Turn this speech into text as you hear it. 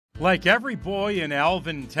Like every boy in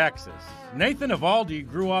Alvin, Texas, Nathan Eovaldi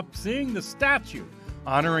grew up seeing the statue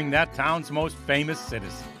honoring that town's most famous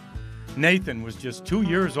citizen. Nathan was just 2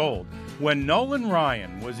 years old when Nolan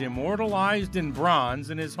Ryan was immortalized in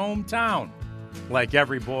bronze in his hometown. Like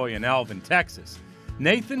every boy in Alvin, Texas,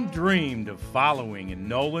 Nathan dreamed of following in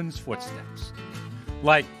Nolan's footsteps.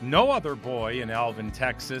 Like no other boy in Alvin,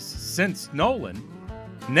 Texas since Nolan,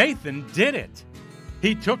 Nathan did it.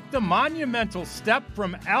 He took the monumental step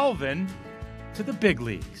from Alvin to the big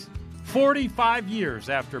leagues. 45 years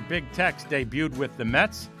after Big Tex debuted with the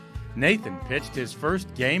Mets, Nathan pitched his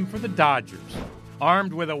first game for the Dodgers.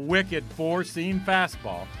 Armed with a wicked four-seam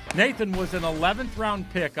fastball, Nathan was an 11th-round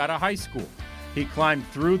pick out of high school. He climbed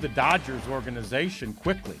through the Dodgers organization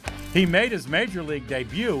quickly. He made his major league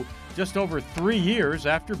debut just over 3 years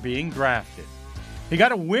after being drafted. He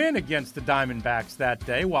got a win against the Diamondbacks that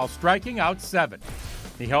day while striking out 7.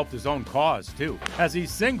 He helped his own cause, too, as he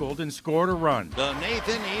singled and scored a run. The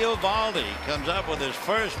Nathan Eovaldi comes up with his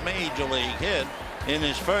first major league hit in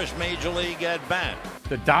his first major league at-bat.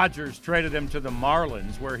 The Dodgers traded him to the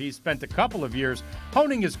Marlins, where he spent a couple of years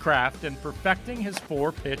honing his craft and perfecting his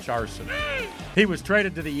 4-pitch arsenal. He was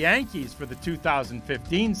traded to the Yankees for the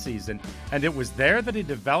 2015 season, and it was there that he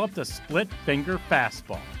developed a split-finger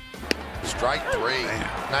fastball. Strike 3,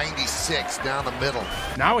 96 down the middle.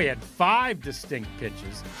 Now he had 5 distinct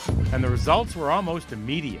pitches, and the results were almost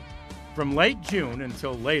immediate. From late June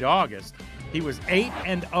until late August, he was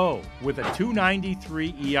 8-0 with a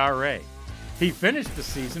 2.93 ERA. He finished the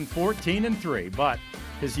season 14-3, but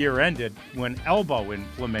his year ended when elbow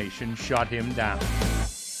inflammation shut him down.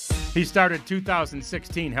 He started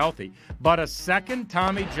 2016 healthy, but a second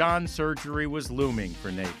Tommy John surgery was looming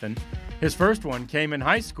for Nathan. His first one came in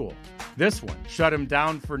high school. This one shut him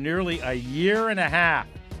down for nearly a year and a half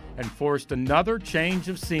and forced another change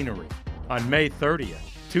of scenery. On May 30th,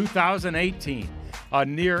 2018, a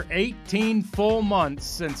near 18 full months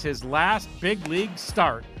since his last big league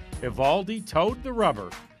start, Eovaldi toed the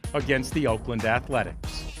rubber against the Oakland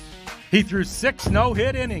Athletics. He threw 6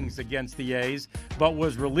 no-hit innings against the A's, but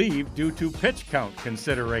was relieved due to pitch count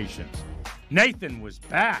considerations. Nathan was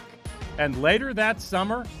back, and later that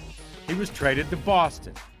summer, he was traded to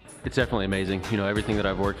Boston. It's definitely amazing, everything that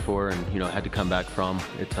I've worked for and, had to come back from.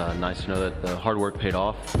 It's nice to know that the hard work paid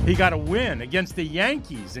off. He got a win against the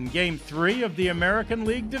Yankees in Game 3 of the American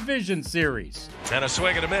League Division Series. And a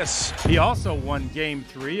swing and a miss. He also won Game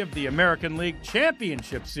 3 of the American League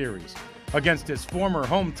Championship Series against his former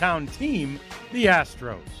hometown team, the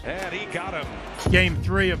Astros. And he got him. Game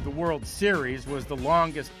 3 of the World Series was the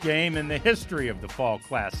longest game in the history of the Fall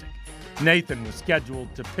Classic. Nathan was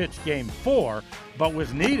scheduled to pitch Game 4, but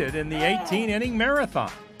was needed in the 18-inning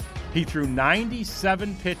marathon. He threw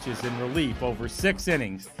 97 pitches in relief over 6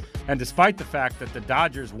 innings, and despite the fact that the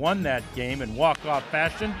Dodgers won that game in walk-off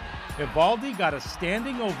fashion, Eovaldi got a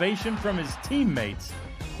standing ovation from his teammates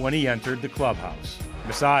when he entered the clubhouse.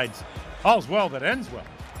 Besides, all's well that ends well.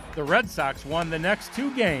 The Red Sox won the next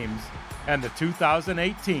 2 games and the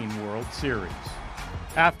 2018 World Series.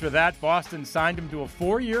 After that, Boston signed him to a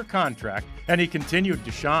 4-year contract, and he continued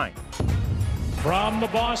to shine. From the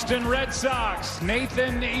Boston Red Sox,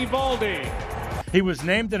 Nathan Eovaldi. He was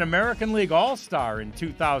named an American League All-Star in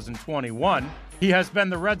 2021. He has been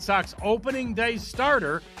the Red Sox opening day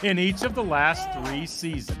starter in each of the last 3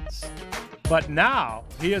 seasons. But now,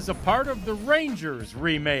 he is a part of the Rangers'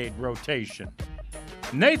 remade rotation.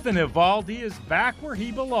 Nathan Eovaldi is back where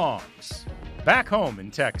he belongs, back home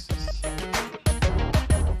in Texas.